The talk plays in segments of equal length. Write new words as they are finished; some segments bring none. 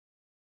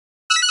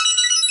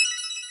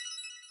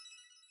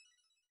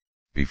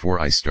Before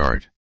I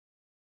start,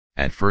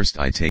 at first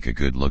I take a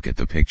good look at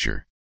the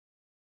picture.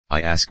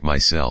 I ask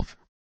myself,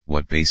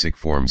 what basic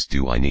forms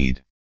do I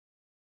need?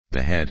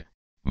 The head,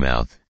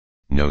 mouth,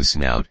 nose,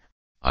 snout,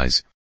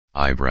 eyes,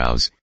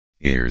 eyebrows,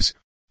 ears,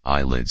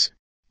 eyelids,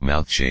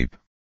 mouth shape,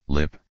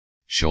 lip,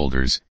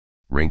 shoulders,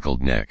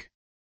 wrinkled neck.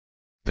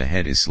 The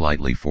head is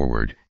slightly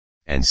forward,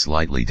 and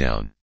slightly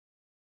down.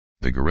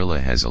 The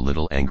gorilla has a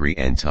little angry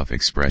and tough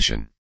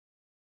expression.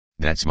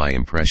 That's my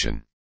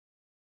impression.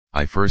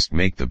 I first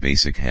make the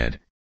basic head,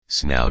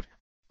 snout,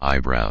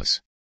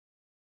 eyebrows.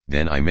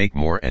 Then I make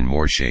more and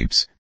more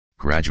shapes,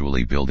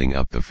 gradually building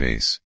up the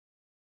face.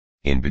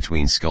 In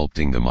between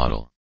sculpting the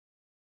model.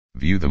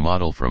 View the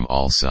model from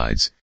all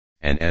sides,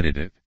 and edit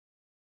it.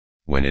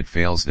 When it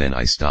fails, then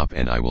I stop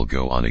and I will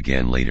go on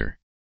again later.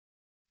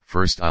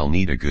 First I'll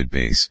need a good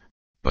base,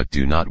 but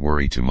do not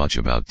worry too much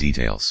about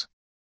details.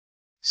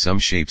 Some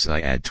shapes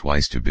I add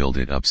twice to build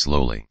it up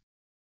slowly.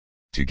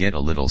 To get a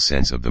little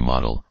sense of the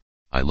model,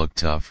 I look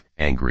tough,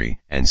 angry,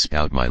 and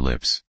spout my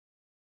lips.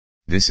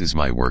 This is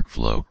my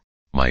workflow,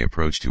 my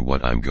approach to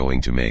what I'm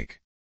going to make.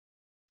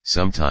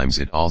 Sometimes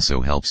it also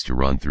helps to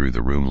run through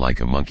the room like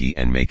a monkey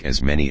and make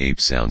as many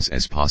ape sounds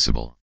as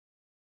possible.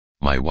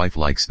 My wife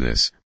likes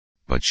this,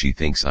 but she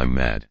thinks I'm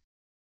mad.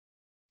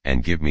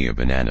 And give me a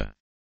banana.